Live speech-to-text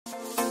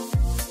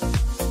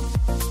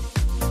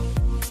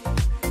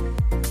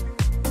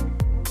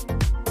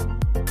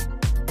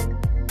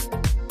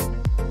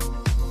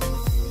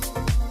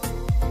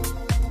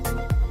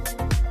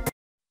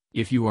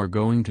If you are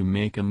going to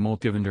make a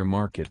multivendor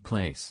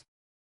marketplace,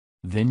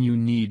 then you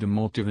need a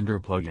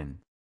multivendor plugin.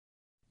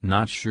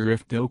 Not sure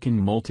if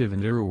Dokan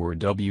Multivendor or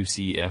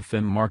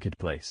WCFM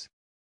Marketplace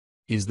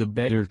is the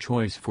better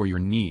choice for your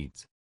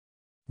needs?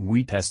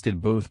 We tested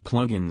both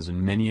plugins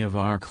in many of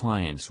our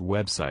clients'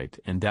 website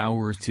and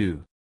ours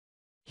too.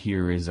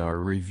 Here is our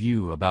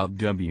review about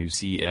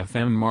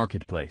WCFM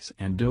Marketplace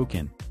and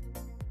Dokan.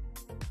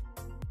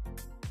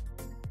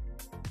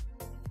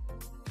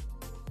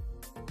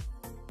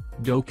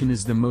 Dokan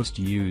is the most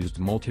used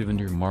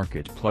multivendor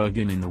market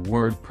plugin in the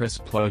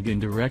WordPress plugin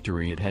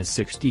directory. It has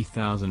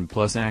 60,000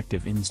 plus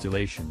active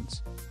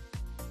installations.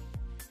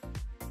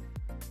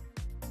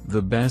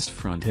 The best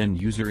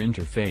front-end user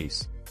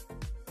interface.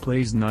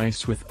 Plays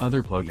nice with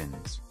other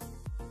plugins.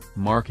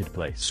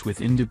 Marketplace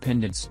with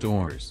independent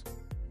stores.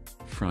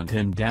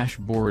 Front-end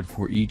dashboard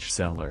for each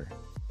seller.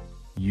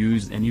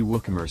 Use any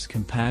WooCommerce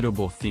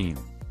compatible theme.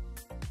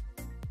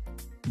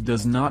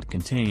 Does not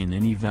contain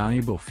any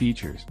valuable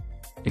features.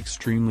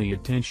 Extremely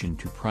attention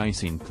to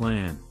pricing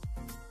plan.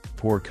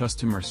 Poor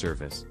customer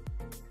service.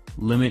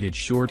 Limited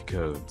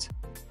shortcodes.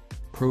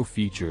 Pro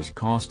features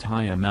cost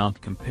high amount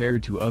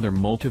compared to other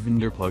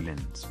multivendor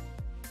plugins.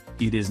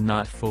 It is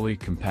not fully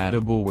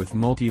compatible with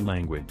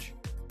multi-language.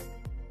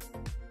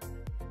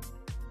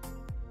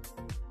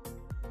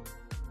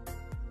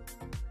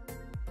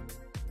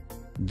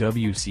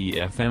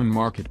 WCFM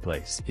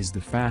Marketplace is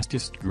the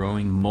fastest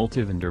growing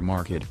multivendor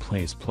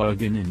marketplace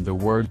plugin in the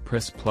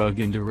WordPress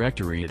plugin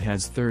directory. It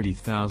has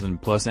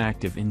 30,000 plus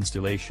active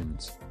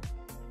installations.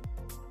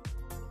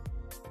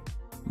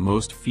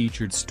 Most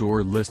featured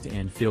store list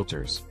and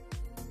filters.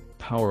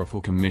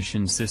 Powerful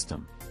commission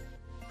system.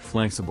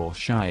 Flexible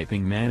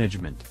shipping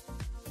management.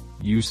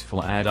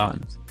 Useful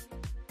add-ons.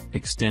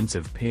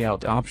 Extensive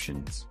payout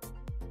options.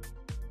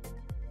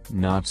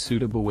 Not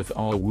suitable with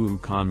all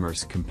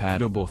WooCommerce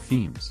compatible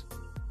themes.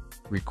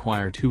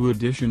 Require 2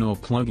 additional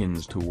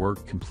plugins to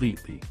work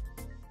completely.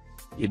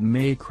 It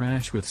may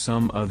crash with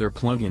some other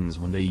plugins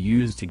when they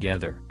use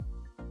together.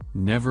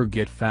 Never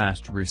get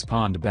fast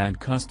respond. Bad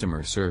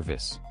customer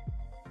service.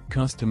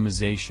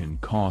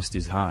 Customization cost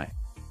is high.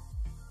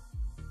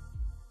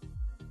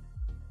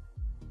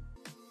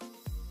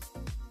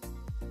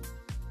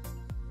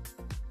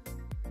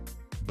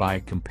 By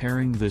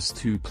comparing these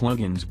 2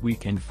 plugins, we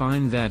can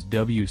find that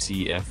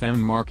WCFM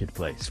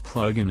Marketplace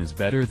plugin is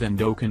better than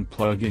Dokan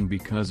plugin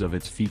because of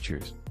its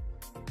features.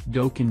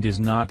 Dokan does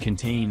not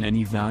contain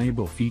any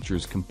valuable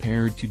features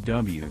compared to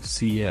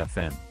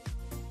WCFM.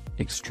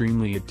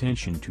 Extremely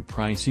attention to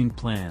pricing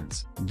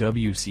plans.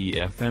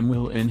 WCFM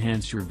will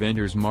enhance your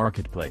vendor's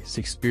marketplace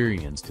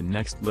experience to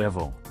next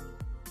level.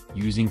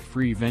 Using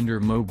free vendor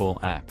mobile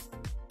app.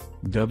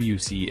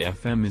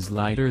 WCFM is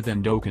lighter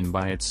than Dokan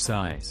by its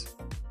size.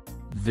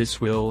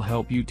 This will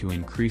help you to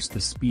increase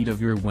the speed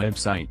of your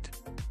website.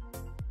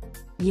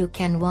 You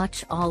can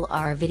watch all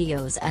our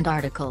videos and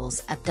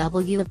articles at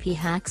WP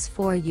Hacks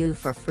for You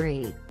for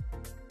free.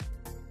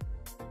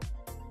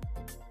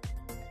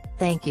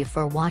 Thank you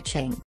for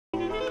watching.